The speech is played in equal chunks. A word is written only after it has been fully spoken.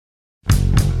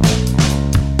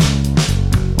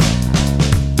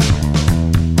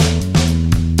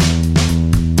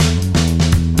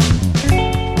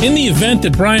In the event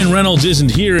that Brian Reynolds isn't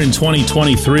here in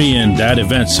 2023, and that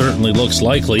event certainly looks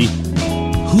likely,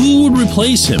 who would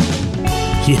replace him?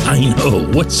 Yeah, I know.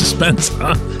 What suspense,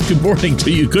 huh? Good morning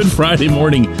to you. Good Friday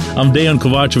morning. I'm Dejan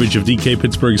Kovacevic of DK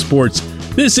Pittsburgh Sports.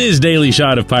 This is Daily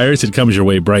Shot of Pirates. It comes your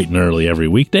way bright and early every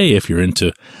weekday. If you're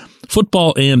into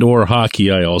football and or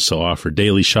hockey, I also offer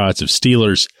daily shots of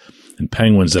Steelers and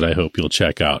Penguins that I hope you'll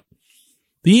check out.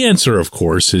 The answer, of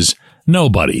course, is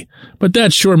nobody. But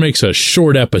that sure makes a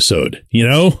short episode, you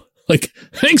know? Like,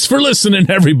 thanks for listening,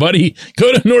 everybody.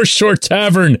 Go to North Shore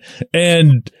Tavern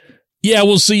and, yeah,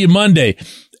 we'll see you Monday.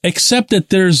 Except that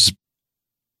there's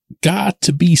got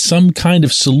to be some kind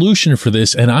of solution for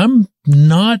this, and I'm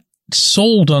not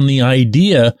sold on the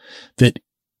idea that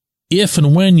if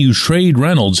and when you trade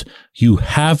Reynolds, you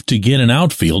have to get an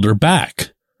outfielder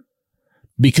back.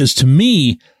 Because to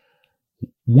me,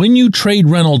 when you trade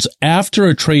Reynolds after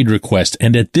a trade request,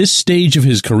 and at this stage of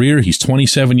his career, he's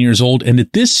 27 years old, and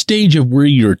at this stage of where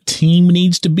your team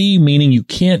needs to be, meaning you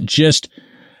can't just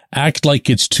act like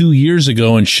it's 2 years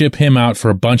ago and ship him out for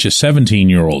a bunch of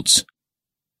 17-year-olds.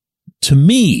 To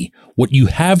me, what you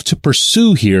have to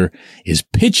pursue here is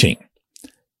pitching.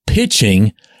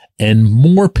 Pitching and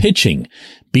more pitching,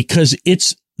 because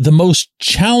it's the most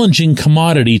challenging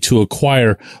commodity to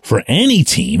acquire for any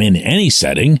team in any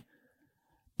setting,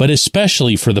 but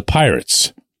especially for the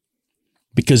Pirates.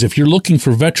 Because if you're looking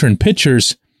for veteran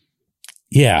pitchers,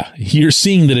 yeah, you're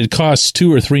seeing that it costs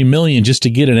 $2 or $3 million just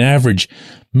to get an average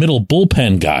middle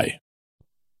bullpen guy.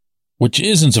 Which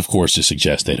isn't, of course, to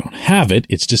suggest they don't have it.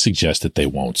 It's to suggest that they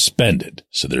won't spend it.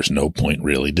 So there's no point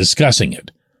really discussing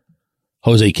it.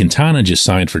 Jose Quintana just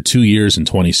signed for 2 years and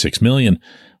 $26 million.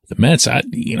 The Mets,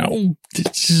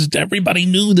 everybody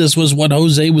knew this was what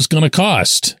Jose was going to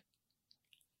cost.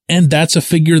 And that's a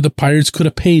figure the Pirates could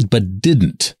have paid, but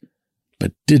didn't.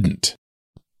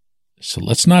 So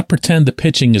let's not pretend the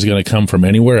pitching is going to come from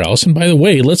anywhere else. And by the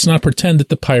way, let's not pretend that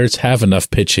the Pirates have enough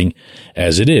pitching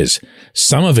as it is.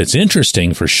 Some of it's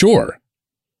interesting for sure.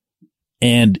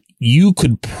 And you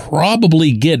could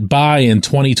probably get by in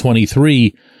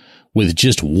 2023 with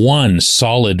just one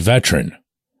solid veteran.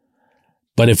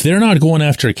 But if they're not going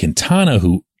after Quintana,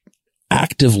 who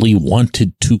actively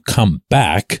wanted to come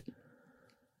back,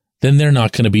 then they're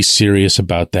not going to be serious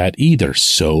about that either.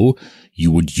 So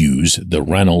you would use the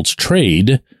Reynolds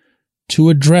trade to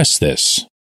address this,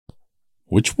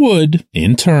 which would,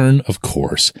 in turn, of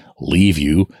course, leave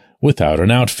you without an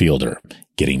outfielder.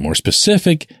 Getting more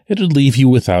specific, it would leave you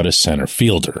without a center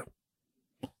fielder.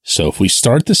 So if we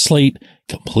start the slate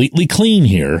completely clean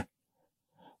here,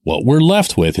 what we're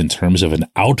left with in terms of an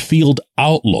outfield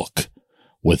outlook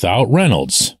without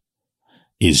Reynolds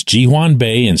is Ji-hwan Bae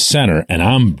in center, and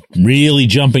I'm really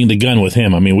jumping the gun with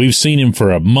him. I mean, we've seen him for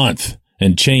a month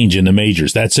and change in the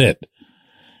majors. That's it.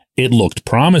 It looked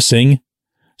promising.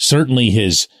 Certainly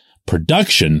his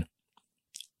production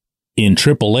in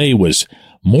AAA was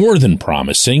more than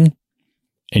promising.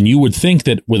 And you would think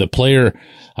that with a player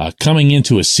coming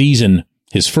into a season,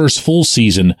 his first full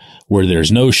season, where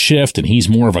there's no shift and he's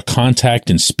more of a contact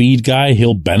and speed guy,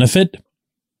 he'll benefit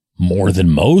more than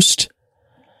most.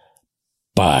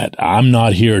 But I'm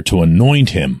not here to anoint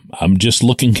him. I'm just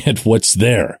looking at what's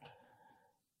there.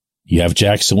 You have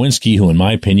Jack Sawinski, who in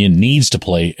my opinion needs to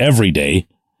play every day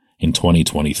in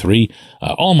 2023,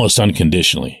 almost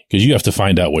unconditionally, because you have to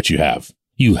find out what you have.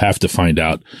 You have to find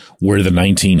out where the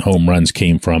 19 home runs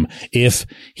came from, if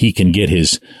he can get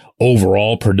his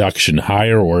overall production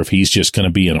higher, or if he's just going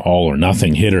to be an all or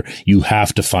nothing hitter. You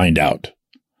have to find out.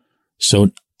 So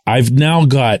I've now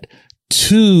got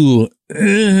two,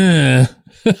 and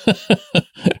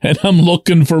I'm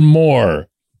looking for more.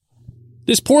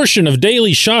 This portion of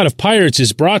Daily Shot of Pirates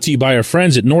is brought to you by our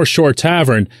friends at North Shore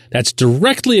Tavern. That's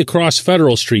directly across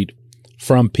Federal Street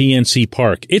from PNC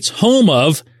Park. It's home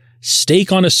of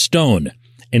Steak on a Stone,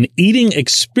 an eating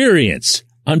experience,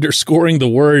 underscoring the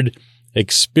word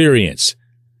experience.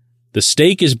 The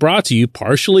steak is brought to you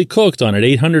partially cooked on an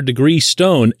 800-degree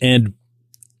stone, and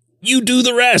you do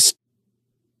the rest.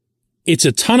 It's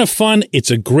a ton of fun, it's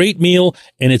a great meal,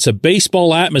 and it's a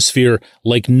baseball atmosphere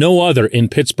like no other in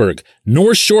Pittsburgh.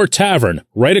 North Shore Tavern,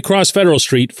 right across Federal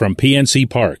Street from PNC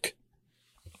Park.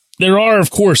 There are, of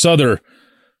course, other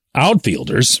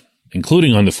outfielders,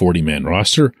 including on the 40-man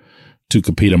roster.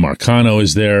 Tucupita Marcano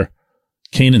is there.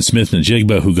 Kanan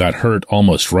Smith-Njigba, who got hurt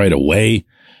almost right away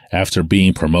after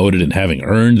being promoted and having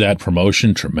earned that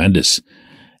promotion. Tremendous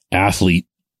athlete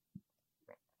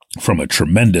from a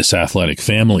tremendous athletic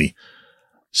family.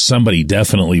 Somebody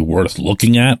definitely worth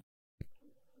looking at.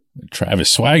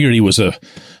 Travis Swaggerty was a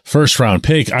first-round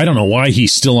pick. I don't know why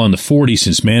he's still on the 40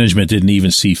 since management didn't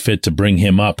even see fit to bring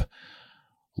him up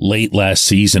late last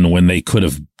season when they could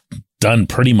have done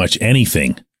pretty much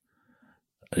anything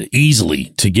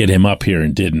easily to get him up here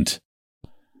and didn't.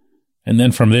 And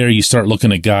then from there, you start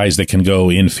looking at guys that can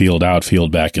go infield,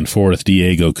 outfield, back and forth,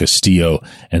 Diego Castillo,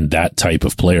 and that type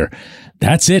of player.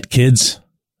 That's it, kids.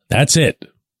 That's it.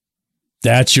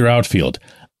 That's your outfield.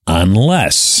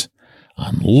 Unless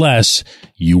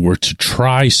you were to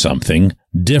try something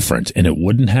different, and it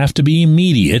wouldn't have to be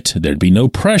immediate. There'd be no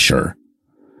pressure.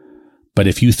 But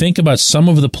if you think about some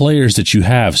of the players that you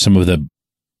have, some of the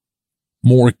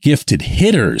more gifted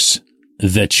hitters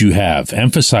that you have,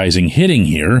 emphasizing hitting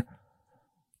here,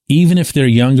 even if they're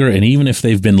younger and even if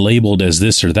they've been labeled as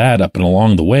this or that up and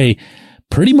along the way,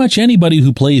 pretty much anybody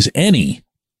who plays any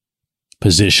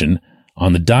position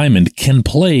on the diamond can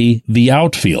play the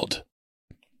outfield.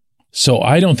 So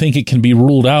I don't think it can be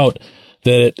ruled out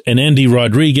that an Endy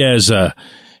Rodriguez,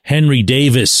 Henry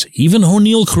Davis, even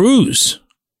O'Neal Cruz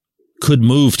could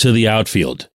move to the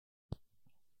outfield.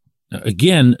 Now,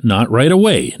 again, not right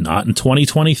away, not in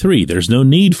 2023. There's no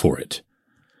need for it.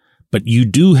 But you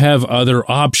do have other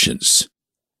options.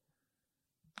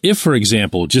 If, for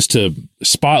example, just to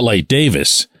spotlight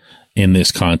Davis in this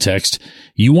context,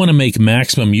 you want to make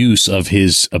maximum use of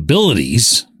his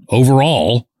abilities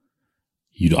overall,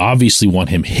 you'd obviously want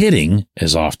him hitting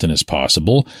as often as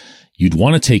possible. You'd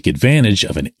want to take advantage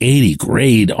of an 80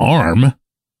 grade arm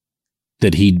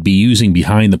that he'd be using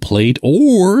behind the plate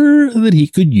or that he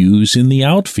could use in the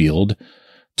outfield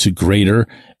to greater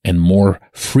and more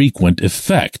frequent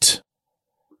effect.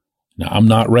 Now, I'm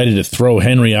not ready to throw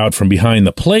Henry out from behind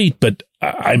the plate, but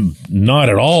I'm not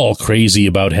at all crazy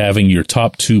about having your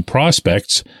top two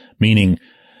prospects, meaning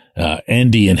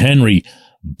Endy and Henry,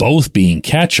 both being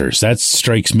catchers. That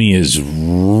strikes me as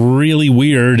really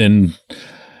weird and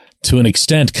to an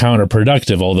extent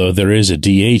counterproductive, although there is a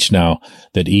DH now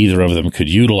that either of them could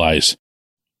utilize.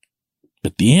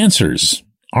 But the answers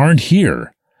aren't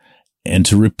here. And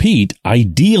to repeat,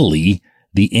 ideally,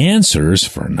 the answers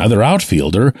for another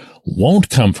outfielder won't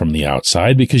come from the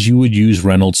outside because you would use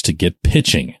Reynolds to get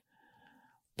pitching.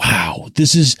 Wow,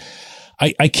 this is,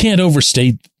 I can't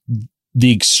overstate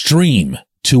the extreme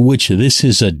to which this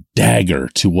is a dagger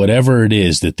to whatever it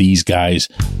is that these guys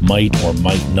might or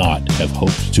might not have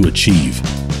hoped to achieve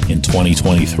in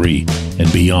 2023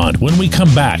 and beyond. When we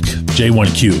come back,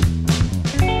 J1Q.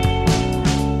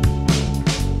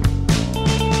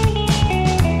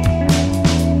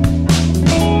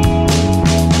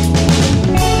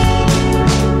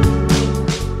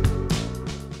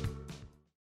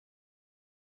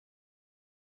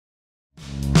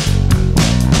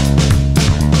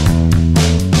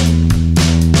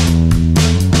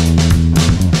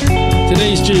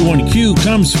 J1Q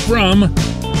comes from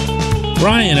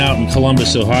Brian out in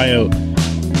Columbus, Ohio.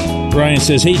 Brian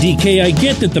says, "Hey, DK, I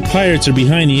get that the Pirates are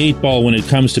behind the eight ball when it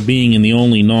comes to being in the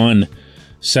only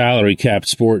non-salary capped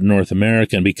sport in North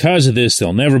America, and because of this,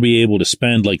 they'll never be able to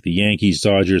spend like the Yankees,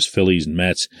 Dodgers, Phillies, and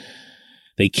Mets.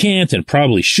 They can't and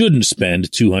probably shouldn't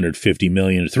spend $250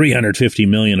 million, $350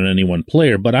 million on any one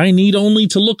player, but I need only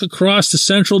to look across the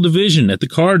Central Division at the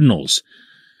Cardinals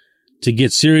to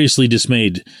get seriously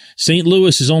dismayed. St.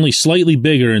 Louis is only slightly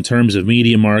bigger in terms of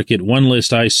media market. One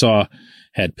list I saw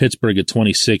had Pittsburgh at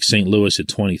 26, St. Louis at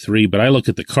 23, but I look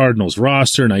at the Cardinals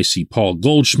roster and I see Paul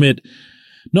Goldschmidt,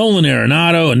 Nolan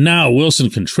Arenado, and now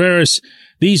Wilson Contreras.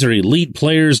 These are elite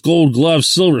players, Gold Gloves,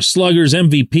 Silver Sluggers,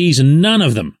 MVPs, and none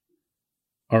of them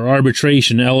are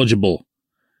arbitration eligible.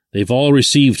 They've all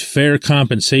received fair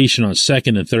compensation on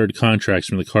second and third contracts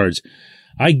from the Cards.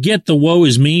 I get the woe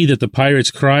is me that the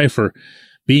Pirates cry for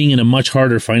being in a much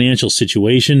harder financial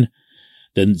situation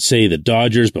than, say, the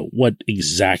Dodgers, but what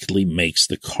exactly makes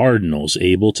the Cardinals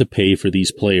able to pay for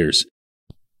these players,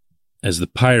 as the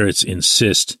Pirates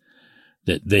insist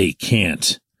that they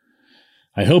can't?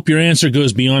 I hope your answer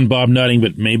goes beyond Bob Nutting,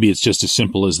 but maybe it's just as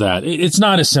simple as that. It's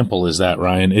not as simple as that,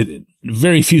 Ryan.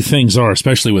 Very few things are,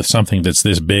 especially with something that's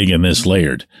this big and this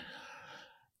layered.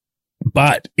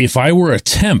 But if I were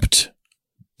attempt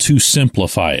to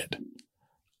simplify it,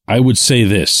 I would say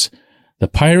this. The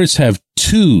Pirates have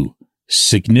two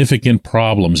significant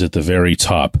problems at the very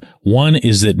top. One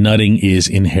is that Nutting is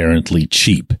inherently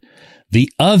cheap.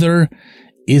 The other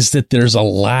is that there's a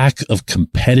lack of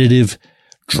competitive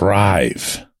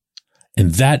drive.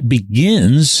 And that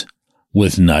begins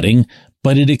with Nutting,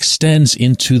 but it extends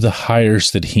into the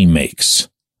hires that he makes.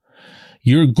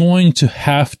 You're going to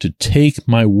have to take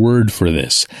my word for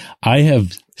this. I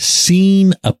have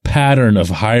seen a pattern of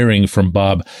hiring from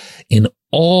Bob in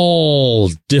all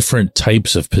different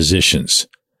types of positions,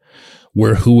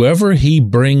 where whoever he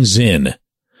brings in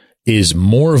is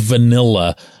more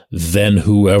vanilla than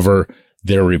whoever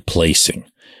they're replacing.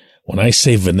 When I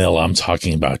say vanilla, I'm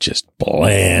talking about just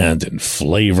bland and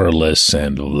flavorless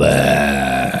and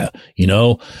blah,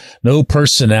 no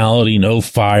personality, no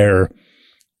fire.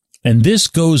 And this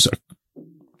goes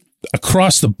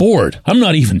across the board. I'm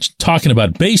not even talking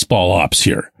about baseball ops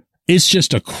here. It's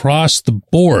just across the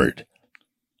board.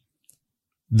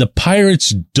 The Pirates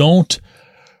don't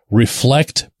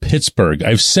reflect Pittsburgh.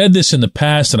 I've said this in the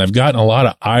past, and I've gotten a lot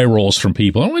of eye rolls from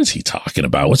people. What is he talking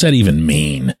about? What's that even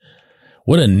mean?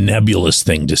 What a nebulous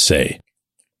thing to say.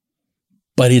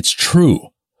 But it's true.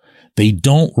 They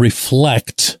don't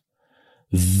reflect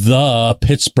the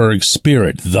Pittsburgh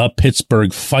spirit, the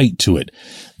Pittsburgh fight to it.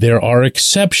 There are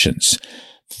exceptions.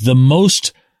 The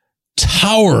most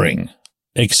towering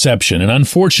exception, and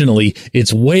unfortunately,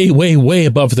 it's way, way, way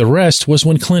above the rest, was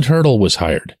when Clint Hurdle was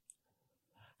hired.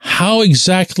 How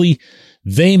exactly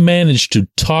they managed to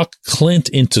talk Clint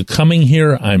into coming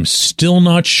here, I'm still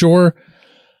not sure,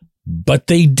 but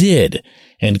they did.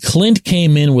 And Clint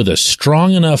came in with a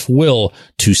strong enough will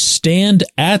to stand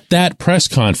at that press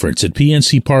conference at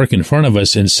PNC Park in front of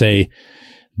us and say,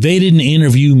 they didn't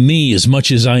interview me as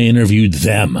much as I interviewed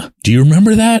them. Do you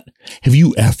remember that? Have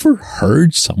you ever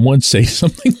heard someone say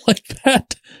something like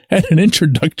that at an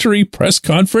introductory press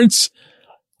conference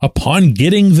upon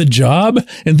getting the job?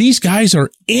 And these guys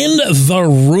are in the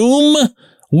room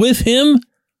with him,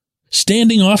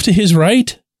 standing off to his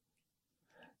right.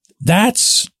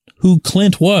 That's who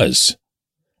Clint was.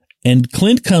 And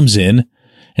Clint comes in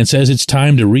and says it's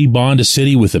time to rebond a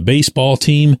city with a baseball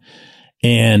team,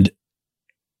 and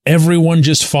everyone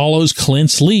just follows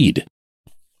Clint's lead.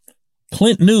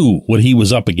 Clint knew what he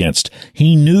was up against.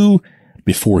 He knew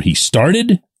before he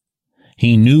started.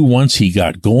 He knew once he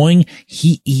got going.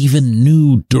 He even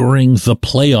knew during the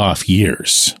playoff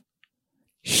years.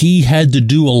 He had to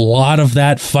do a lot of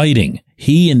that fighting,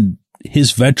 he and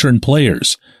his veteran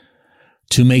players,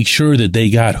 to make sure that they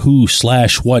got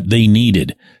who/what they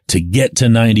needed to get to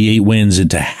 98 wins and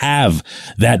to have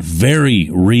that very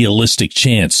realistic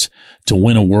chance to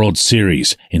win a World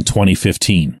Series in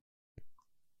 2015.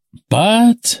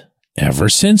 But ever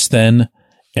since then,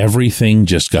 everything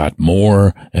just got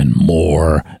more and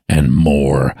more and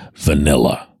more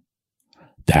vanilla.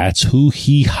 That's who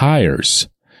he hires.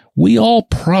 We all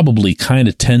probably kind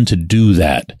of tend to do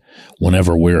that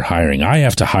whenever we're hiring. I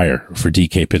have to hire for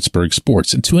DK Pittsburgh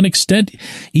Sports. And to an extent,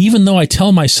 even though I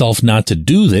tell myself not to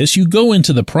do this, you go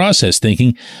into the process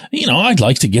thinking, I'd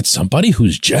like to get somebody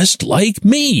who's just like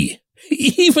me.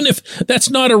 Even if that's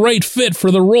not a right fit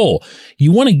for the role,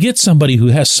 you want to get somebody who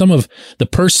has some of the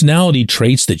personality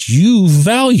traits that you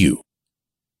value.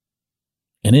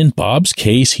 And in Bob's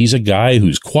case, he's a guy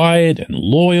who's quiet and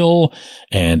loyal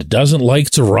and doesn't like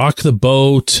to rock the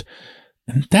boat.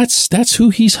 And that's who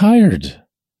he's hired.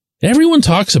 Everyone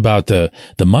talks about the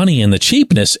money and the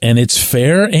cheapness, and it's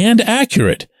fair and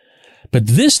accurate. But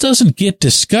this doesn't get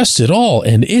discussed at all,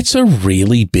 and it's a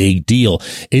really big deal.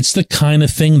 It's the kind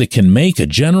of thing that can make a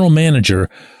general manager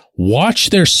watch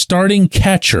their starting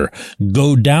catcher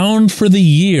go down for the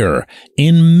year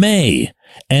in May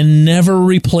and never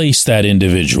replace that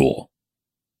individual.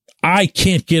 I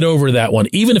can't get over that one.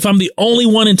 Even if I'm the only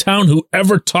one in town who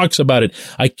ever talks about it,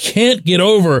 I can't get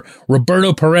over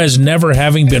Roberto Perez never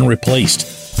having been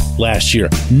replaced last year.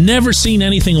 Never seen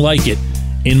anything like it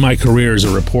in my career as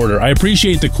a reporter. I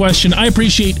appreciate the question. I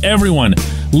appreciate everyone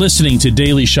listening to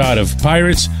Daily Shot of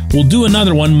Pirates. We'll do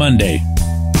another one Monday.